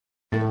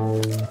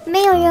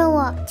没有任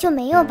务就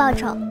没有报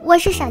酬。我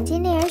是赏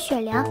金猎人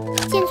雪凌，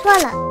进错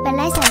了，本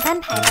来想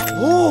单排的。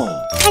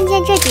看见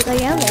这几个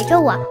人围着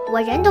我，我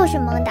人都是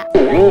懵的。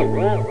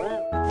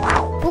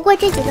不过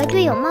这几个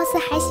队友貌似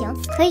还行，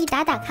可以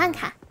打打看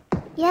看。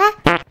耶，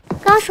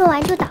刚说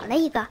完就倒了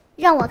一个，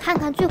让我看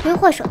看罪魁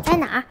祸首在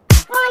哪儿。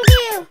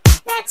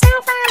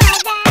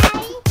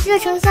热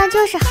成像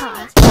就是好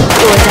啊。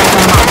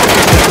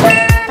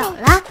倒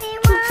了，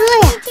就这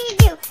呀。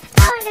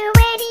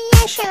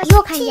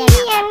又看见了。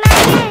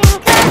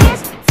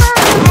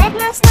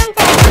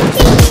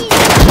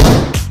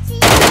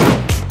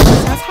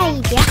小菜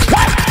一碟。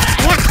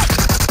哎呀，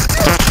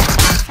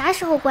啥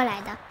时候过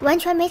来的？完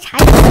全没察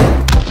觉。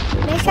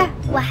没事儿，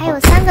我还有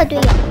3个队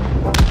友。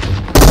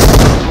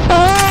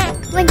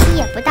问题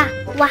也不大，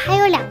我还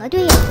有2个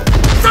队友。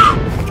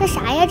这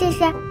啥呀？这是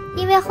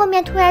因为后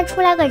面突然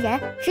出来个人，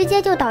直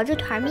接就导致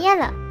团灭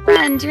了。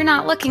And you're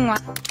not looking well.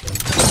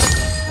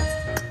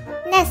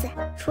 Nice，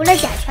 除了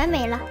甲醛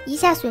没了，一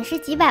下损失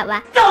几百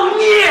万。造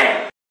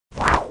孽！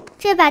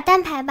这把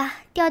单排吧，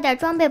掉点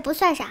装备不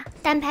算啥，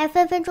单排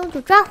分分钟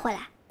就赚回来。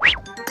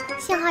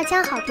信号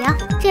枪好评，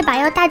这把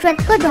要大赚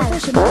特赚了。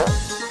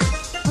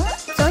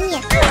走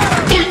你！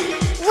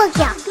我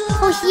靠，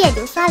偷袭也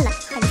就算了，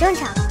很正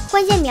常。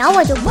关键秒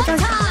我就不正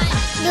常了。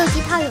6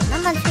级套有那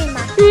么脆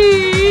吗？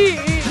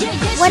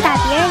我打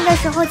别人的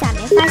时候咋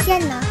没发现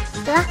呢？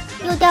得，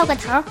又掉个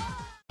头。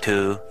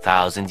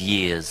2000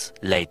 years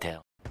later。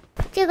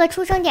这个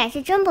出生点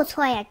是真不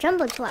错呀，真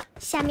不错。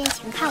下面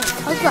请看我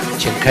操作，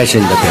请开始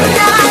你的表演。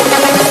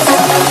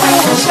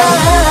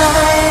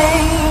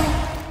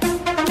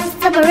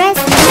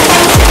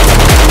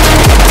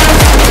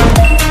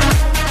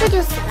这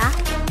就死了，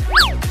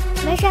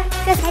没事，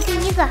这才第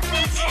1个。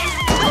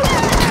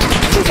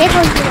是谁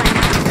偷袭我的？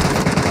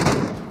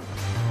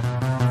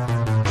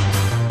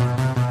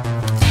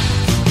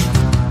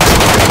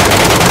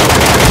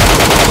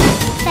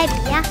再比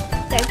呀，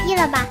嗝屁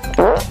了吧？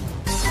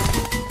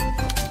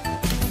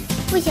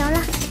不行了，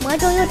魔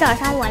咒又找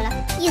上我了，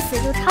一死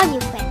就超级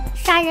亏，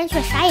杀人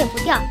却啥也不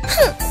掉，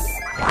哼！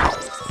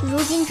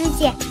如今之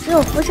计，只有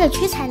辐射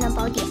区才能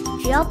保底，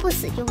只要不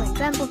死就稳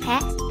赚不赔。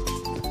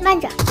慢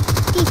着，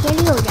地铁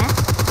里有人，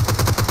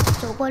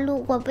走过路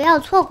过不要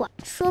错过，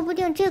说不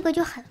定这个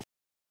就很。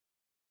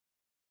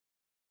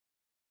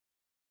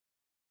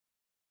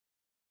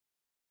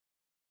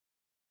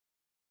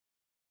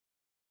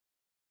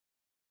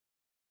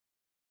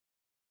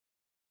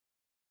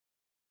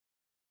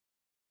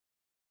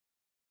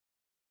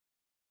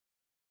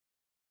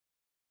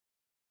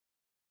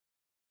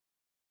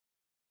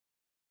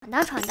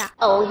闯荡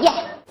哦耶！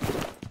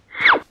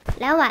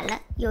来晚了，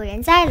有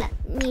人在了。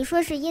你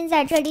说是阴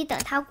在这里等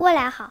他过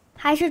来好，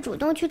还是主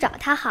动去找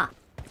他好？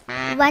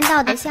弯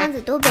道的箱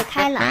子都被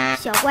开了，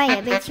小怪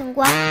也被清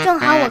光，正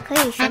好我可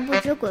以神不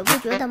知鬼不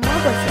觉地摸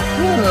过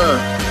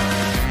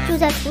去。就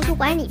在图书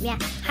馆里面，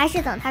还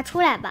是等他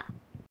出来吧。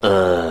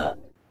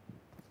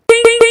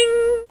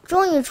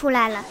终于出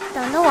来了，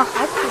等得我好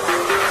苦啊。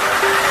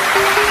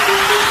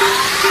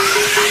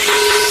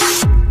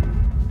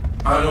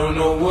I don't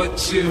know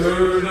what you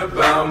heard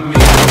about me.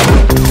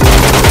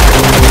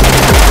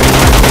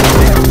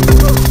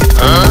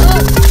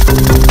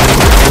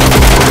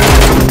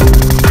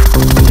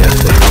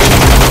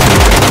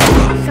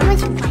 什么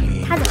情况？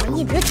他怎么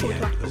一直突突，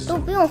都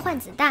不用换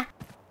子弹？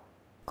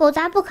狗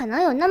杂不可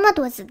能有那么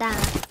多子弹了，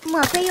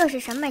莫非又是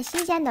什么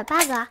新鲜的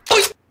bug？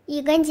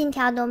 一根金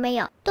条都没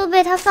有，都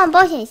被他放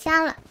保险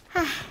箱了。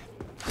唉。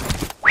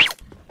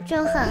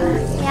真狠啊，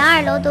连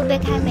2楼都被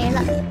开没了，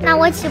那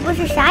我岂不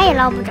是啥也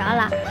捞不着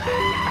了？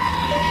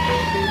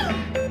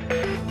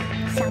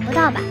想不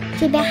到吧，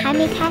这边还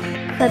没开，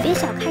可别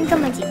小看这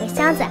么几个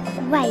箱子，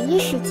万一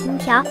是金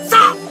条，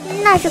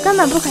那是根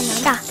本不可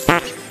能的。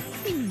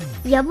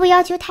也不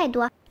要求太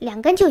多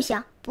，2根就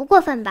行，不过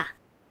分吧？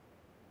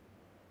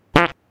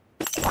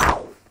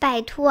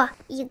拜托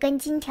，1根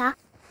金条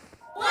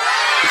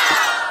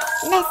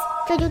 ，nice，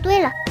 这就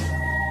对了。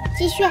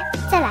继续，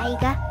再来1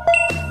根，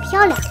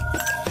漂亮。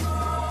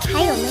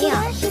还有没有？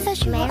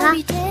没了，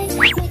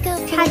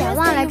差点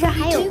忘了这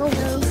还有个武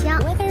器箱，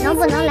能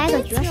不能来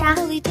个绝杀？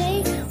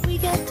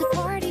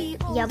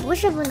也不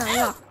是不能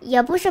用，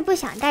也不是不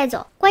想带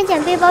走，关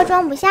键背包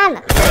装不下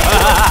了。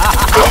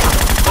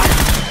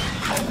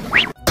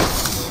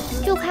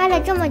就开了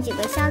这么几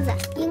个箱子，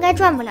应该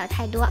赚不了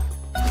太多。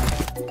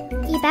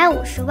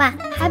150万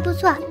还不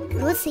错，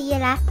如此一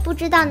来，不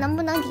知道能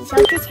不能抵消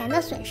之前的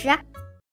损失。